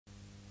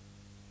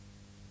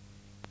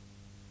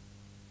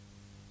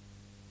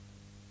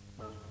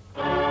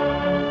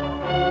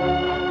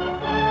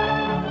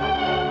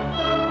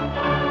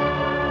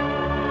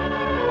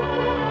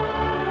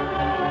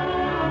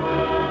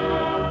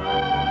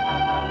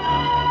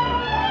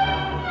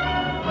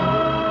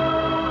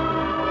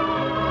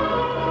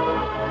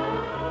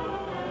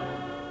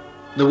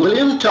The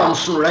William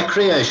Thompson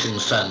Recreation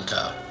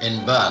Centre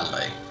in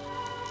Burnley.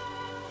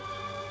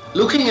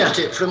 Looking at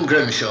it from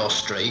Grimshaw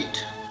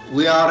Street,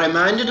 we are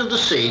reminded of the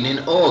scene in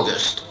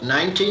August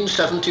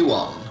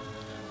 1971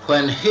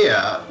 when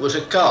here was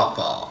a car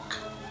park.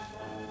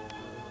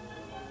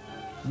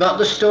 But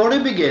the story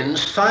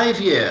begins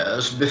 5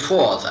 years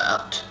before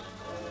that.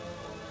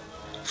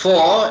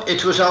 For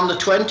it was on the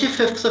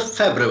 25th of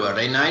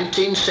February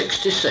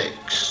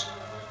 1966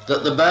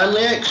 that the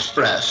Burnley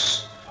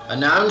Express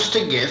announced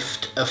a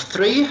gift of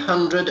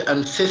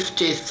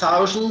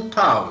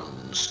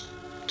 £350,000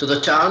 to the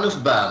town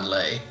of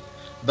Burnley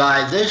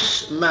by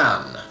this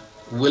man,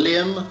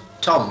 William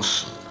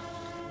Thompson.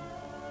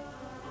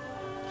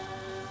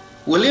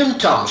 William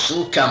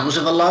Thompson comes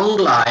of a long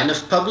line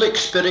of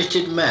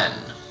public-spirited men.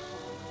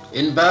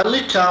 In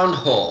Burnley Town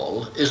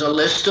Hall is a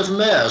list of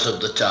mayors of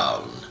the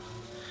town,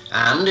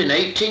 and in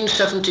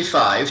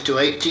 1875 to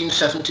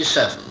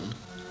 1877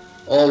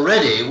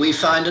 already we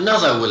find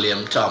another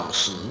William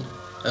Thompson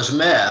as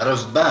Mayor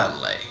of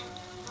Burnley.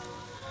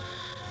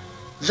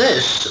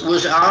 This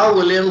was our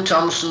William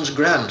Thompson's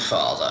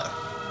grandfather.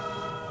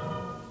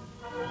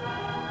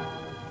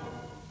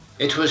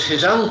 It was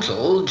his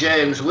uncle,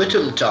 James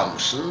Whittam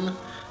Thompson,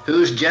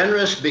 whose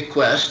generous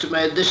bequest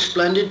made this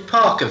splendid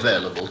park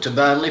available to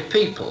Burnley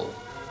people.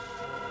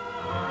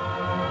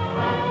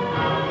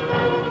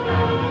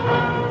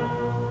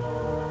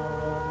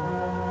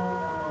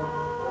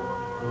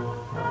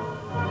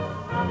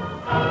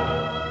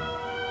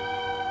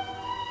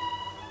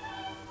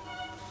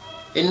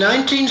 In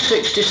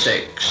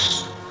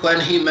 1966,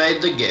 when he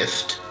made the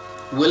gift,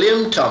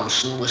 William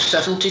Thompson was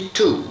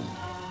 72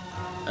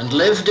 and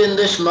lived in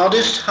this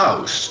modest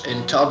house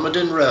in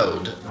Todmorden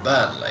Road,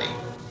 Burnley.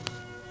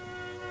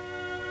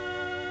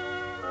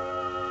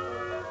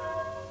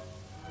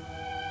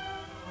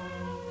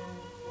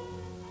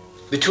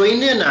 Between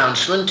the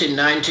announcement in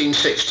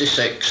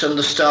 1966 and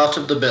the start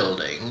of the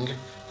building,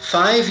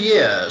 5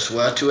 years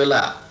were to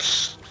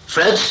elapse.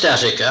 Fred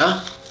Stasiker,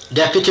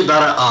 Deputy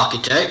Borough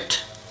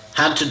Architect,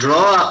 had to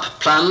draw up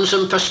plans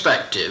and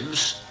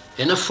perspectives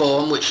in a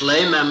form which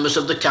lay members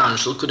of the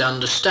council could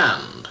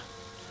understand.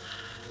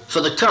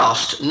 For the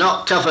cost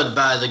not covered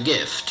by the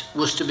gift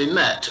was to be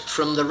met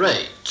from the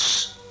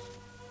rates.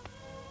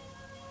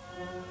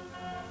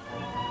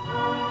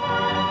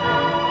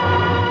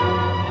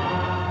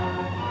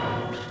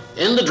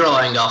 In the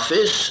drawing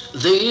office,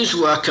 these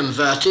were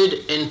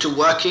converted into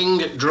working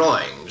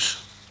drawings.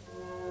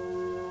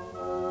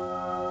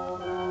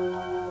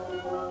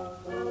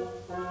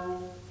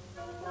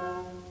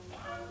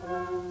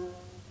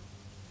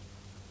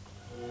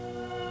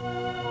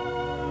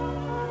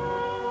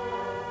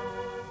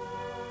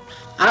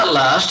 At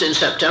last, in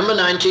September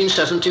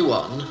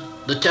 1971,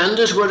 the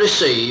tenders were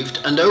received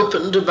and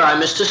opened by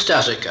Mr.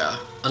 Stasiker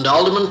and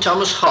Alderman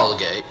Thomas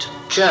Holgate,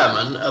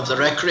 Chairman of the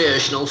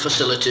Recreational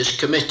Facilities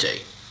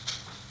Committee.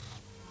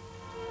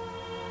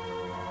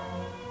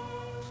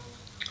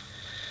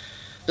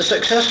 The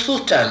successful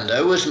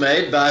tender was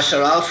made by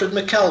Sir Alfred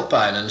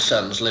McAlpine and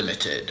Sons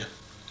Limited.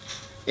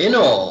 In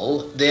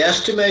all, the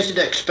estimated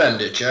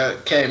expenditure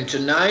came to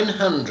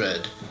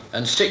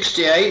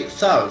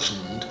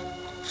 £968,496.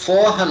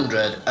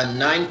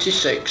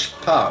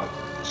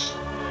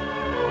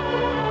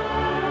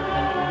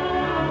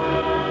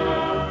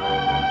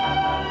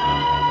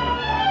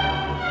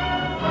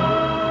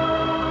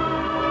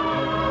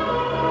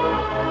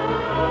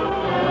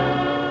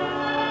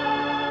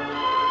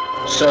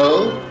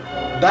 So,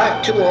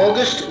 back to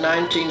August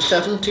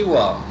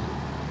 1971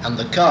 and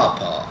the car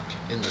park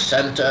in the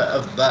centre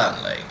of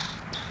Burnley.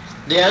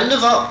 The end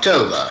of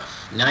October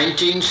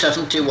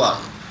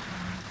 1971.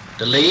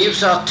 The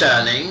leaves are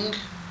turning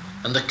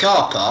and the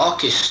car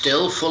park is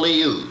still fully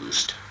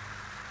used.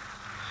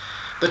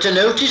 But a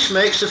notice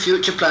makes the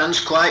future plans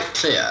quite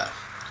clear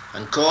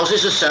and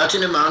causes a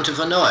certain amount of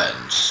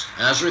annoyance,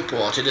 as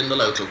reported in the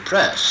local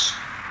press.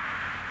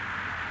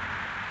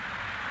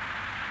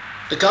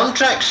 The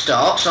contract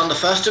starts on the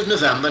 1st of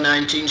November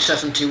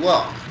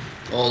 1971,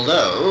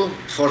 although,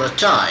 for a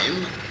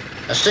time,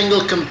 a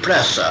single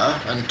compressor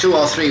and 2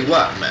 or 3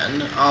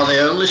 workmen are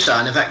the only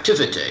sign of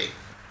activity.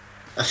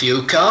 A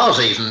few cars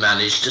even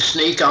manage to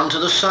sneak onto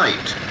the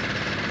site.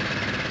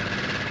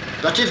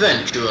 But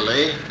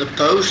eventually, the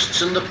posts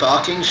and the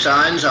parking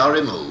signs are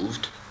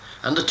removed,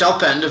 and the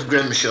top end of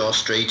Grimshaw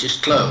Street is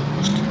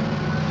closed.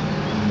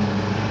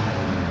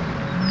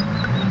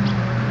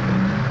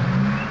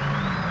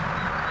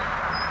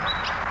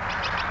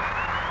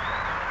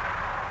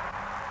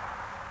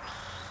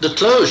 The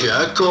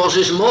closure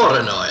causes more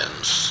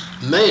annoyance,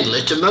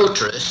 mainly to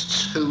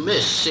motorists who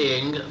miss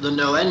seeing the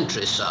no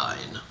entry sign.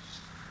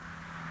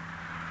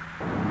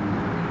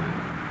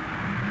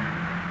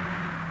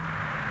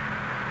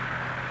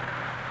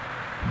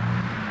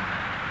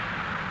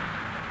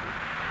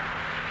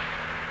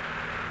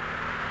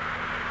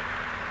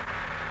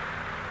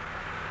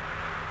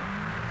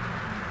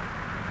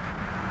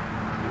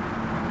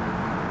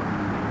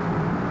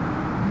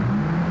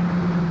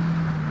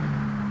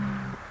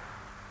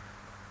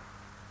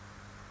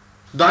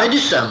 By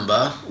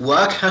December,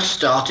 work has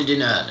started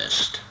in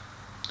earnest.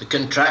 The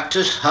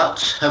contractors'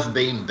 huts have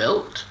been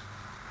built.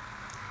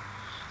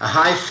 A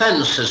high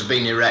fence has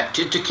been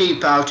erected to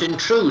keep out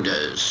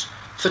intruders,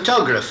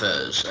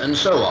 photographers and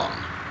so on.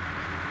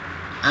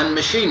 And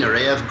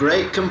machinery of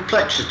great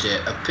complexity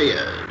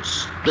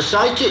appears. The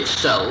site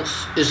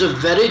itself is of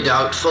very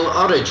doubtful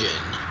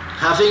origin,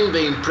 having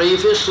been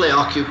previously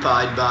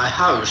occupied by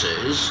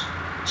houses,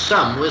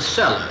 some with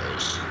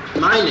cellars.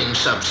 Mining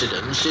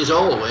subsidence is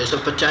always a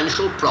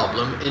potential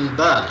problem in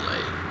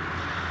Burnley,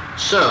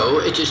 so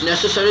it is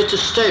necessary to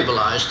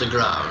stabilise the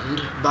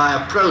ground by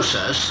a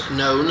process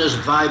known as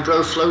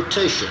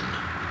vibroflotation.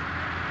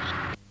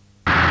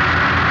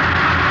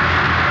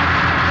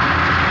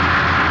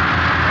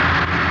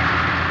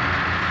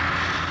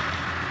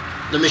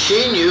 The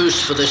machine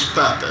used for this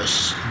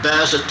purpose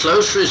bears a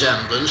close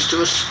resemblance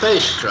to a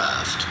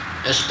spacecraft,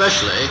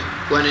 especially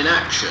when in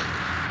action.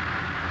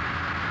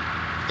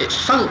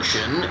 Its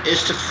function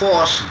is to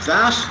force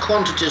vast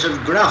quantities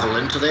of gravel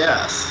into the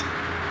earth.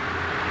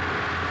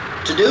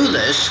 To do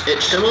this,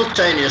 it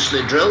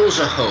simultaneously drills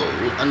a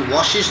hole and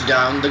washes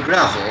down the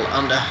gravel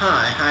under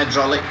high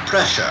hydraulic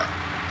pressure.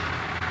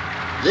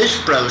 This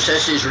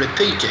process is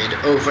repeated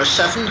over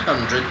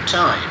 700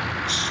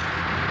 times.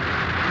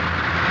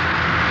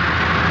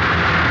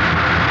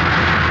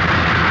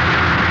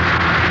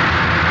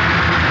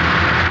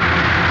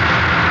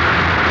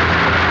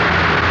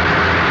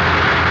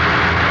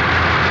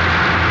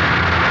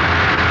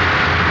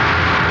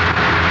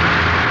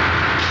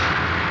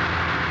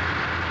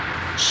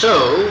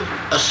 So,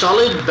 a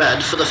solid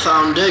bed for the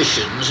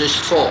foundations is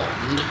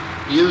formed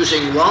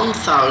using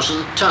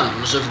 1,000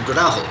 tons of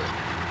gravel.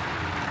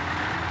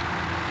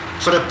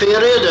 For a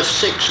period of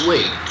 6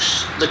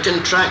 weeks, the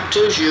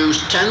contractors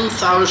used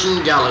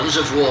 10,000 gallons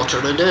of water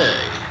a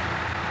day.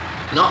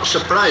 Not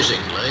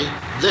surprisingly,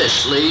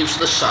 this leaves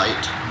the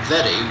site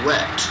very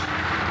wet.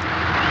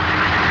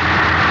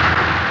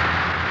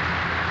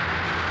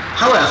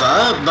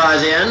 However, by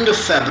the end of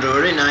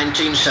February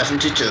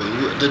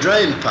 1972, the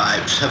drain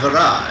pipes have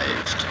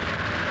arrived.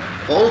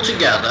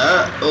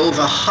 Altogether,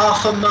 over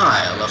half a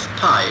mile of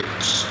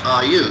pipes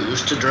are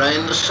used to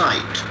drain the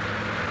site.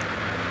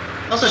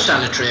 Other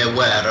sanitary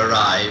ware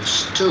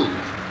arrives too.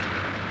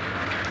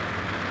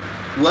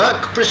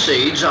 Work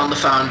proceeds on the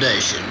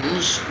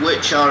foundations,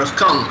 which are of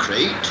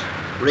concrete,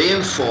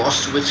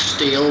 reinforced with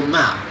steel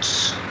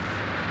mats.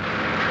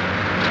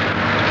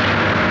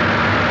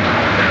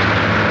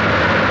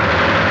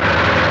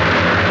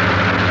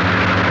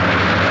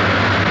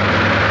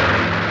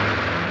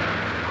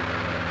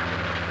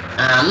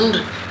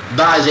 And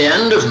by the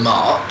end of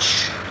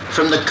March,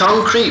 from the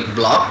concrete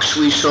blocks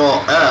we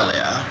saw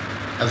earlier,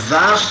 a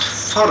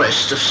vast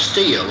forest of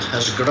steel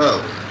has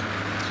grown.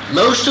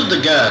 Most of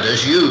the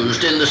girders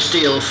used in the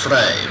steel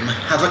frame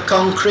have a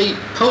concrete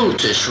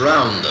poultice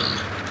round them.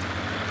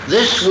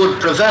 This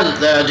would prevent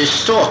their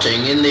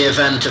distorting in the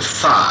event of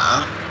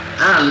fire,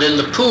 and in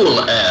the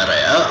pool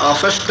area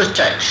offers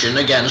protection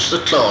against the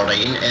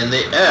chlorine in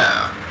the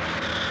air.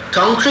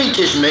 Concrete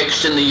is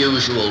mixed in the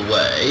usual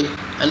way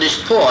and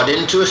is poured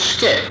into a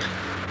skip,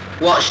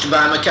 watched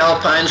by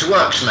McAlpine's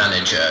works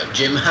manager,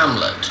 Jim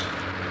Hamlet.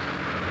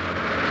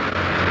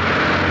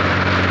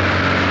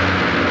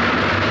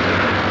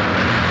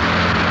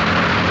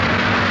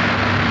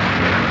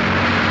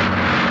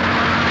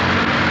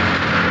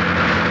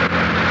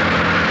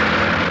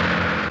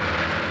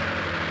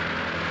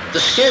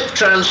 The skip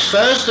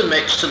transfers the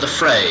mix to the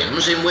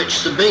frames in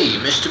which the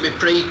beam is to be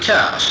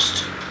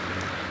precast.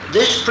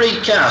 This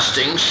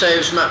precasting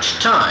saves much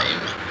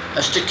time,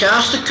 as to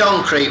cast the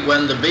concrete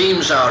when the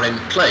beams are in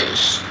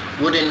place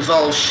would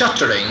involve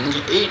shuttering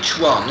each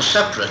one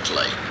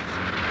separately.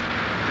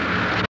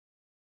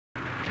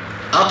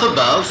 Up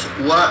above,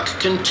 work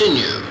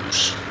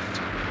continues.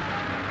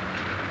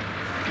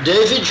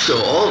 David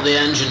Shaw, the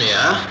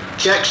engineer,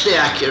 checks the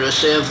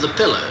accuracy of the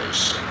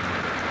pillars.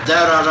 There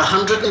are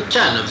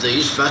 110 of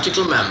these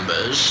vertical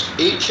members,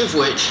 each of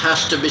which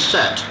has to be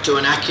set to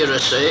an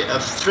accuracy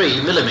of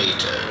 3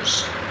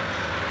 millimeters.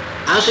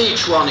 As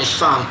each one is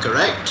found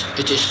correct,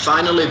 it is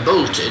finally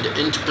bolted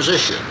into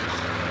position.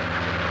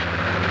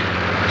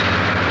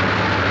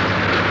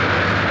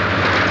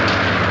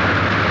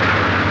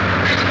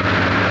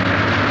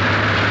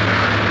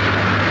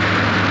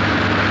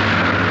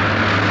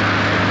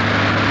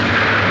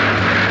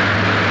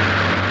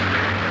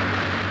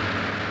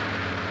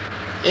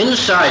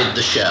 Inside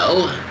the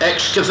shell,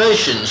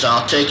 excavations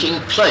are taking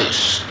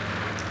place.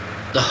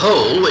 The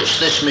hole which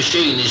this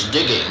machine is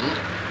digging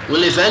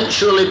will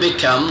eventually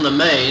become the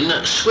main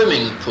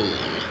swimming pool.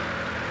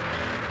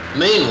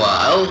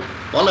 Meanwhile,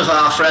 one of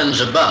our friends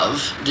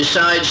above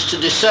decides to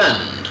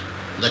descend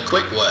the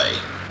quick way.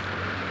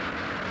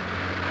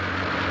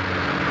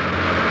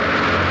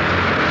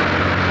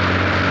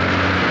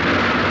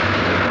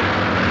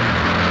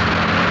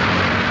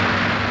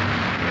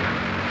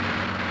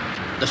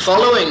 The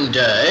following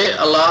day,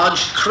 a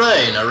large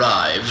crane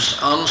arrives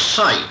on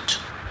site.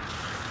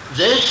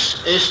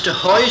 This is to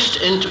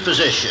hoist into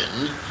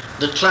position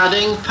the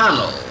cladding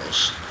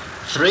panels,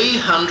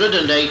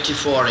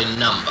 384 in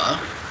number,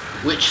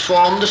 which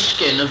form the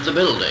skin of the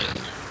building.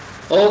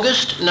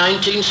 August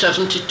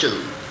 1972.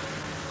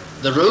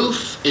 The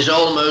roof is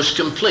almost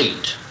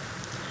complete,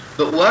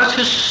 but work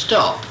has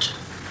stopped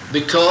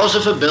because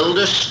of a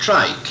builder's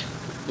strike,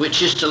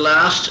 which is to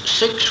last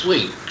 6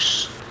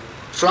 weeks.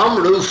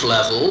 From roof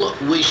level,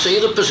 we see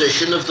the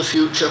position of the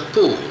future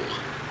pool.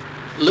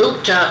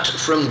 Looked at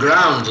from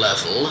ground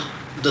level,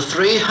 the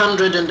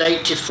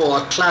 384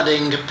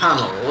 cladding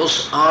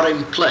panels are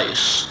in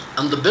place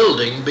and the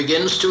building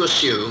begins to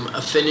assume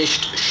a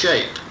finished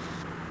shape.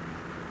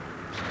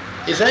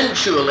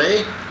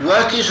 Eventually,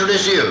 work is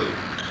resumed,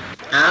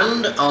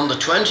 and on the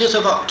 20th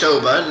of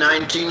October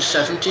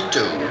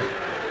 1972,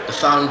 the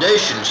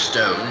foundation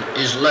stone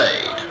is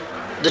laid.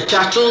 The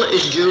tackle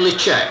is duly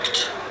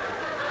checked,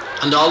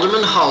 and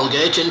Alderman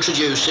Holgate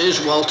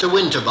introduces Walter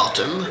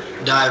Winterbottom,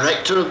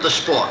 Director of the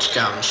Sports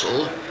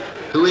Council,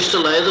 who is to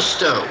lay the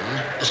stone,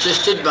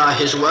 assisted by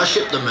His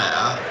Worship the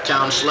Mayor,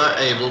 Councillor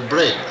Abel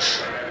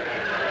Bridge.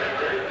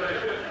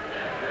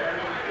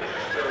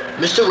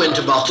 Mr.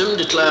 Winterbottom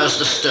declares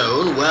the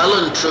stone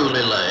well and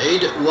truly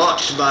laid,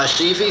 watched by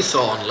C.V.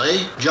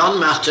 Thornley, John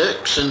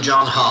Mattox and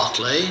John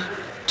Hartley,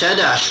 Ted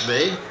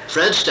Ashby,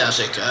 Fred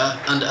Stasiker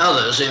and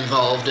others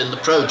involved in the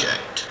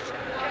project.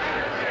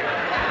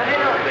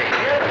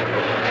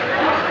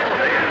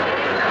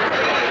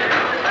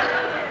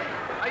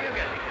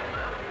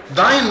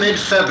 By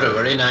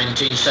mid-February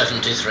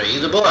 1973,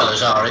 the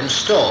boilers are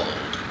installed.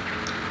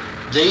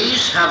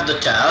 These have the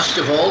task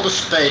of all the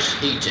space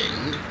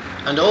heating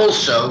and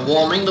also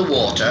warming the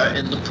water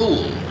in the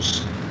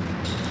pools.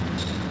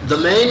 The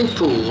main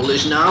pool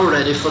is now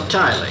ready for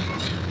tiling.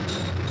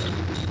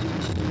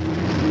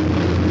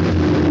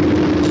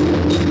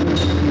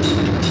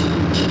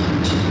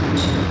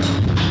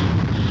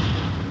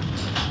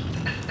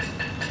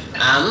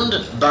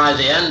 And by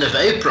the end of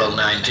April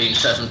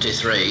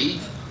 1973,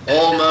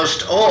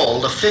 almost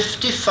all the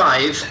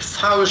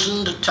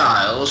 55,000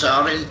 tiles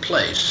are in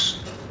place.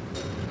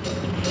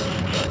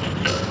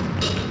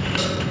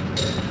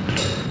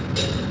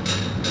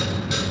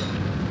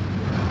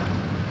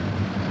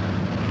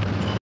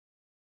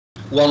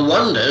 One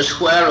wonders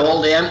where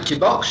all the empty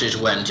boxes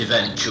went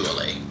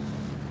eventually.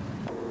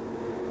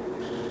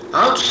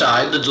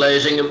 Outside, the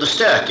glazing of the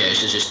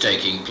staircases is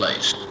taking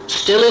place.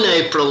 Still in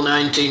April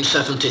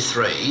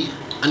 1973,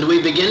 and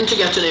we begin to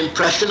get an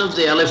impression of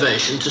the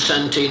elevation to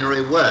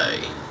Centenary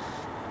Way.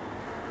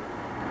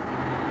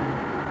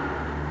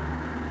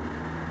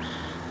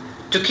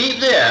 To keep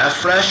the air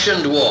fresh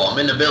and warm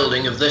in a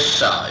building of this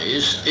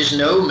size is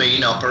no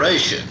mean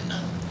operation,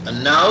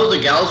 and now the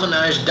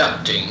galvanized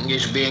ducting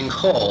is being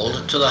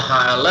hauled to the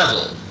higher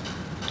level.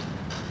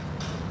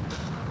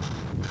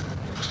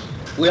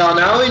 We are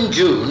now in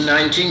June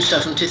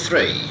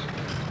 1973,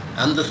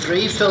 and the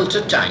 3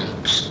 filter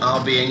tanks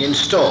are being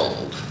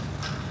installed.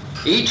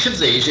 Each of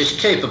these is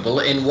capable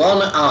in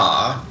 1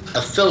 hour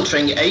of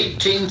filtering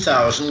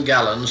 18,000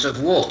 gallons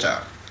of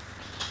water.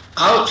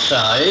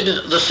 Outside,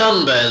 the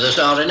sunbathers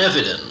are in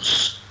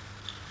evidence.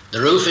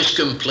 The roof is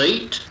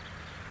complete.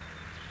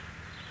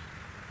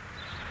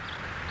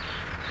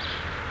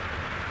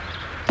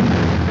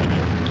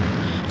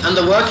 And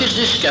the work is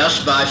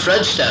discussed by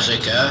Fred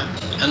Stasiker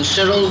and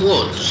Cyril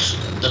Woods,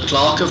 the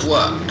Clerk of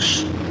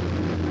Works.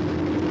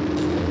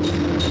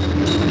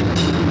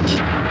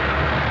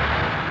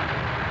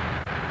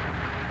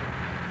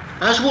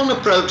 As one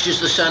approaches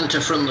the centre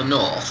from the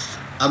north,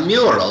 a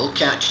mural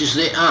catches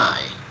the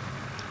eye.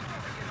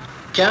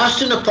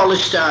 Cast in a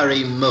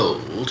polystyrene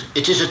mould,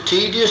 it is a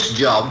tedious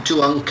job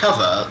to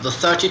uncover the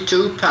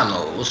 32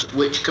 panels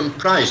which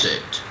comprise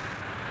it.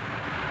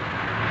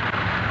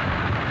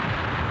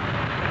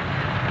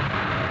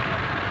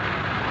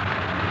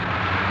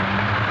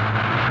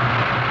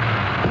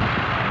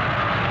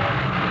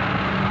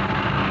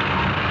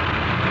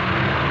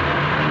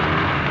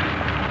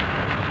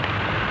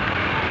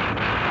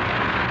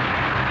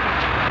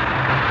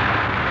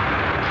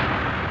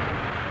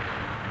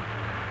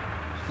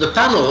 The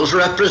panels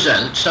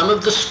represent some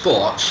of the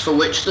sports for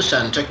which the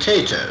centre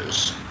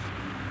caters.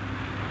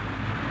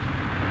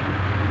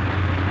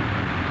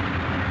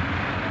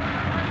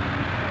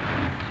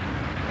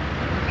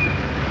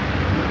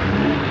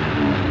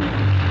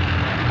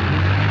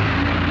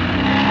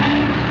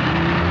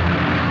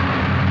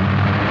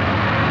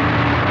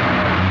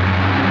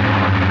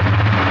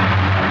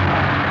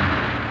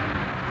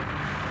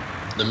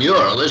 The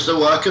mural is the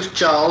work of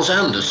Charles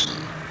Anderson.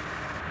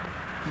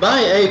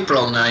 By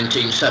April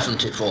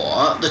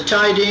 1974, the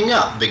tidying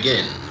up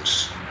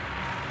begins.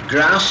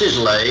 Grass is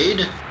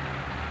laid,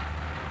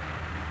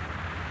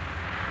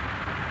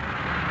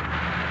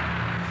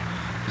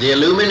 the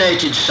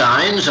illuminated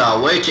signs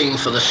are waiting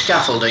for the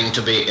scaffolding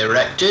to be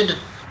erected,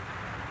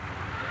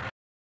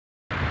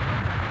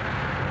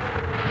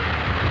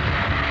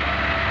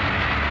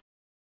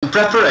 and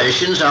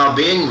preparations are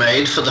being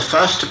made for the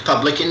first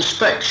public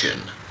inspection.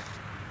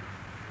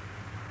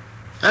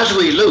 As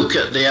we look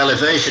at the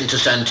elevation to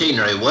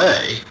Centenary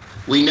Way,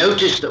 we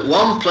notice that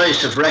one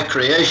place of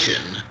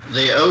recreation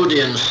the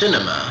Odeon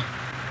cinema,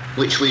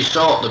 which we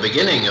saw at the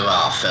beginning of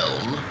our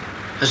film,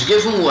 has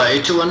given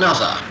way to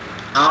another,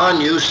 our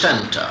new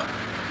centre.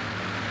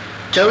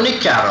 Tony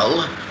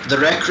Carroll, the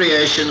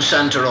Recreation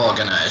Centre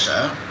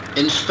organiser,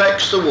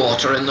 inspects the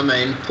water in the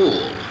main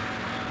pool,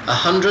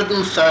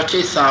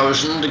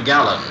 130,000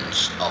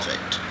 gallons of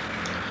it,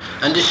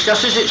 and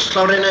discusses its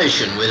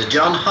chlorination with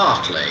John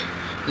Hartley,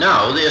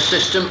 now the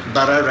Assistant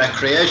Borough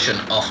Recreation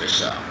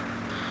Officer.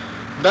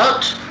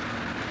 But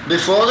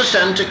before the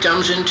centre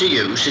comes into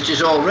use, it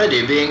is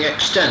already being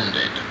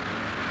extended.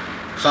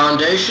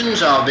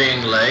 Foundations are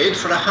being laid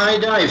for a high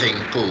diving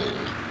pool,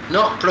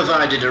 not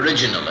provided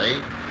originally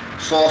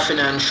for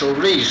financial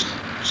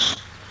reasons.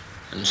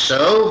 And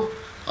so,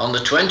 on the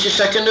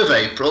 22nd of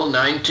April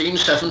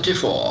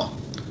 1974,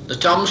 the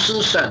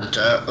Thompson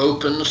Centre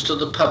opens to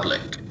the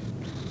public.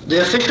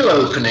 The official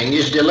opening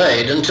is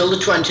delayed until the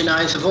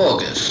 29th of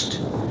August,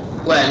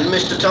 when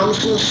Mr.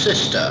 Thompson's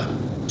sister,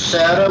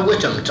 Sarah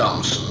Whittam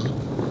Thompson,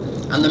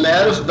 and the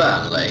Mayor of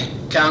Burnley,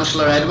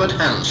 Councillor Edward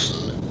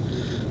Hanson,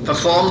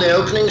 perform the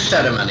opening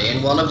ceremony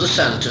in one of the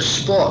centre's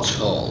sports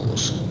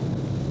halls.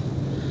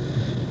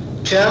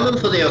 Chairman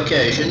for the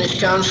occasion is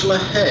Councillor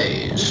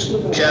Hayes,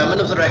 Chairman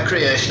of the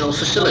Recreational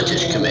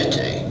Facilities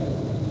Committee.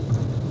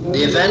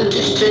 The event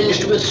is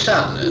tinged with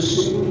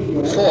sadness,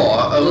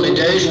 for only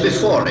days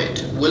before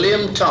it,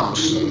 William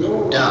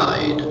Thompson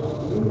died.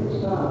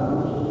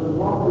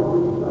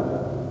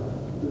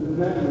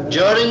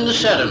 During the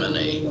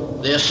ceremony,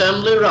 the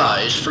assembly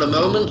rise for a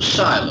moment's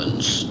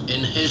silence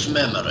in his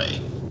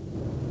memory.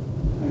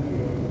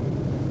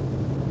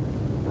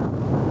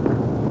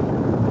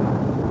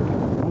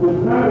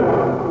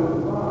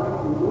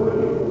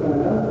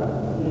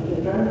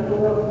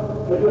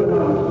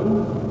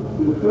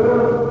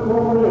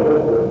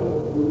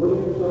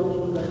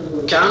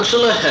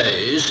 Councillor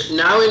Hayes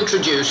now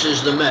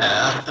introduces the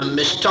Mayor and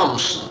Miss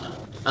Thompson,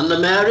 and the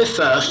Mayor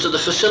refers to the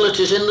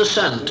facilities in the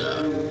centre,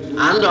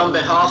 and on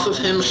behalf of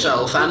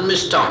himself and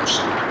Miss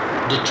Thompson,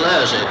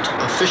 declares it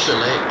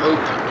officially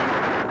open.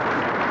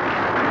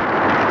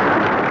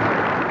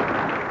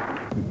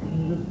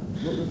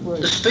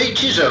 The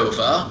speech is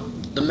over,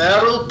 the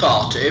mayoral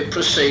party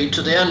proceed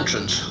to the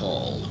entrance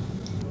hall.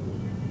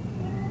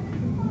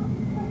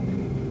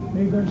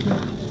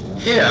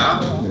 Here,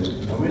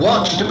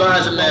 watched by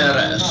the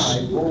Mayoress,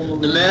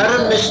 the Mayor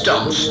and Miss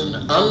Thompson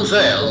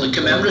unveil the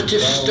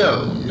commemorative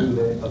stone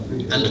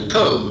and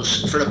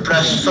pose for a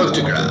press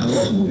photograph.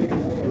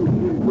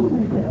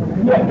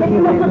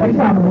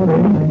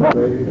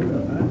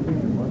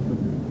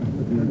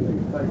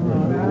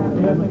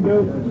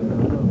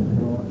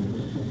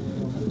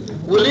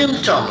 William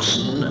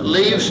Thompson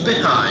leaves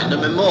behind a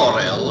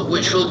memorial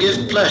which will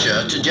give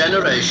pleasure to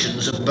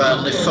generations of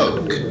Burnley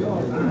folk.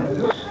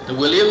 The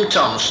William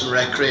Thompson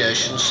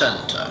Recreation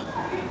Centre.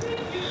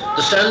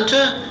 The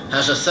centre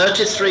has a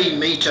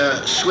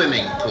 33-metre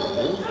swimming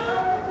pool,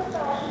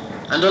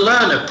 and a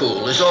learner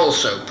pool is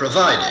also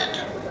provided.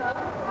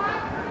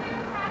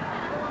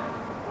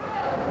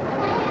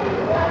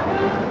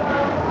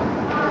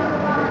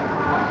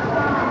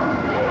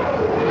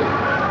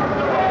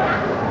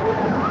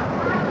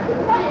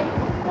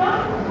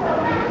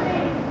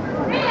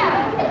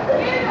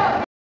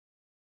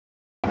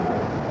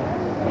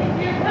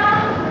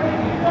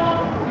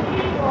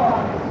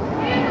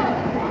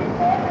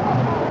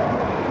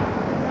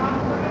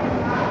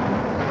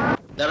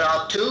 There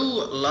are two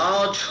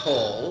large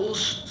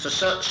halls for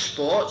such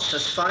sports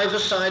as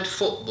five-a-side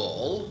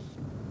football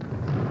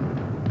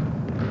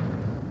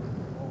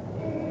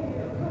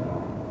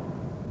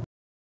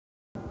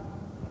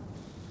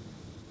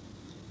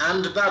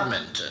and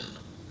badminton.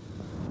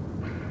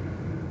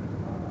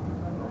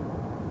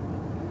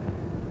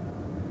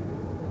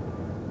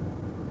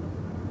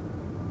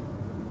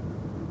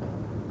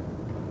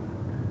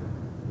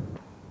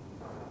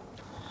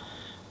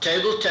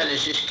 Table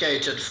tennis is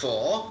catered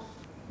for,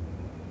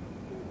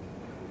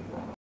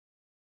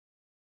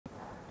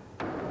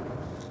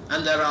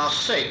 and there are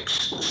 6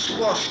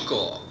 squash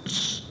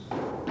courts.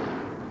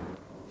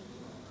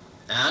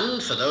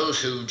 And for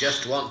those who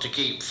just want to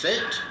keep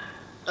fit,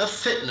 a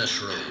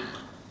fitness room.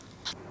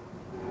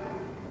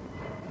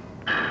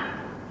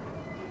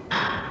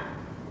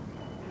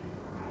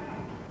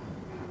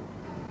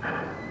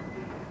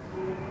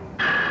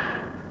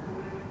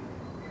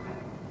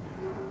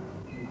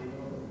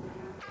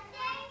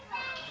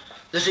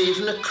 There's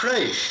even a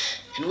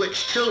creche in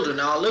which children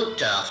are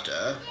looked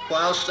after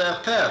whilst their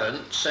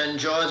parents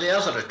enjoy the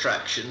other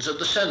attractions of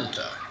the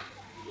centre.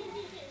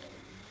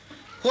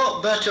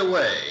 What better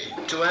way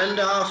to end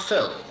our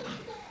film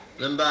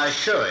than by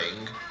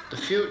showing the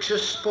future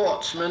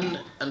sportsmen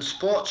and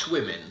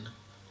sportswomen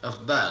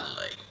of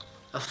Burnley?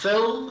 A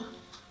film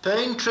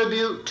paying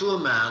tribute to a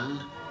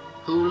man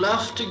who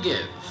loved to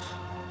give,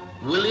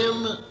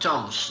 William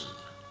Thompson.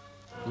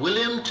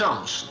 William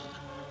Thompson,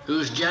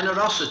 whose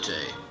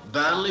generosity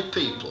Burnley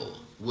people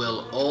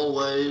will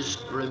always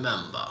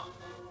remember.